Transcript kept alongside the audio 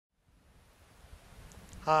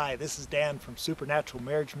Hi, this is Dan from Supernatural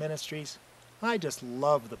Marriage Ministries. I just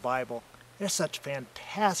love the Bible. There's such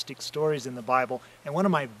fantastic stories in the Bible, and one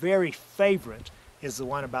of my very favorite is the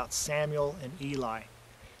one about Samuel and Eli.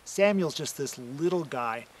 Samuel's just this little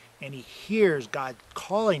guy, and he hears God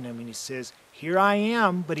calling him, and he says, "Here I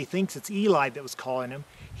am," but he thinks it's Eli that was calling him.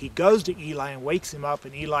 He goes to Eli and wakes him up,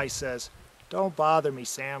 and Eli says, "Don't bother me,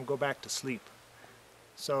 Sam, go back to sleep."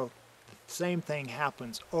 So the same thing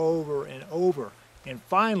happens over and over. And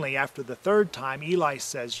finally, after the third time, Eli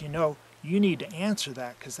says, you need to answer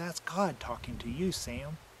that because that's God talking to you,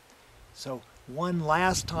 Sam. So one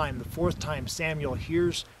last time, the fourth time, Samuel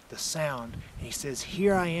hears the sound, and he says,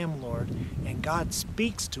 "Here I am, Lord." And God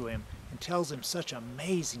speaks to him and tells him such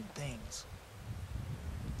amazing things.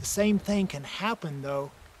 The same thing can happen,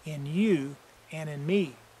 though, in you and in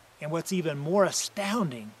me. And what's even more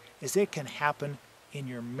astounding is it can happen in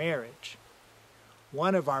your marriage.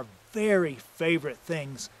 One of our very favorite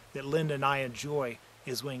things that Linda and I enjoy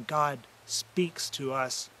is when God speaks to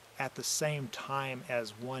us at the same time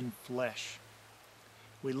as one flesh.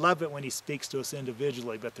 We love it when He speaks to us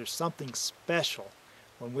individually, but there's something special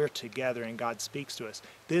when we're together and God speaks to us.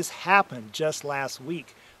 This happened just last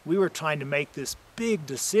week. We were trying to make this big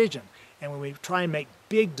decision, and when we try and make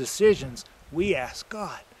big decisions, we ask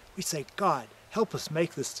God. We say, "God, help us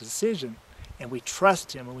make this decision." And we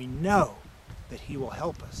trust Him, and we know that He will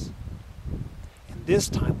help us. And this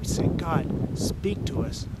time we say, "God, speak to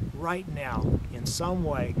us right now in some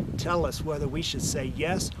way. Tell us whether we should say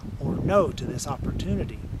yes or no to this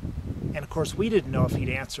opportunity." And of course, we didn't know if He'd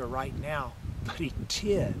answer right now, but He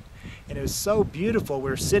did. And it was so beautiful.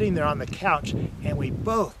 We were sitting there on the couch, and we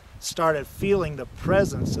both started feeling the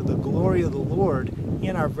presence of the glory of the Lord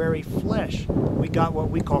in our very flesh. We got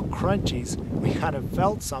what we call crunchies. We kind of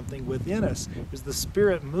felt something within us. It was the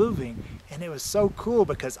Spirit moving, and it was so cool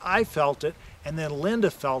because I felt it, and then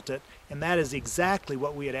Linda felt it, and that is exactly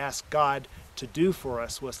what we had asked God to do for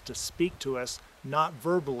us, was to speak to us, not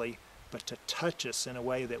verbally, but to touch us in a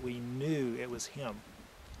way that we knew it was Him,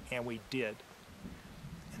 and we did.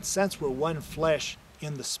 And since we're one flesh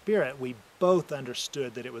in the Spirit, we both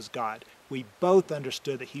understood that it was God. We both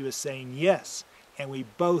understood that He was saying yes, and we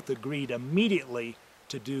both agreed immediately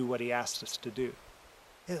to do what He asked us to do.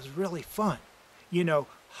 It was really fun.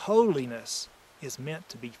 Holiness is meant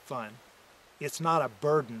to be fun. It's not a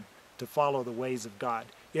burden to follow the ways of God.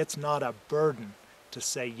 It's not a burden to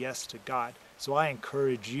say yes to God. So I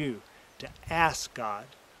encourage you to ask God.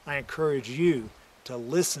 I encourage you to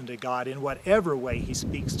listen to God in whatever way He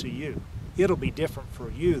speaks to you. It'll be different for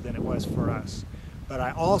you than it was for us. But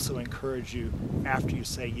I also encourage you, after you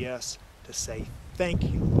say yes, to say, "Thank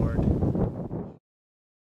you, Lord.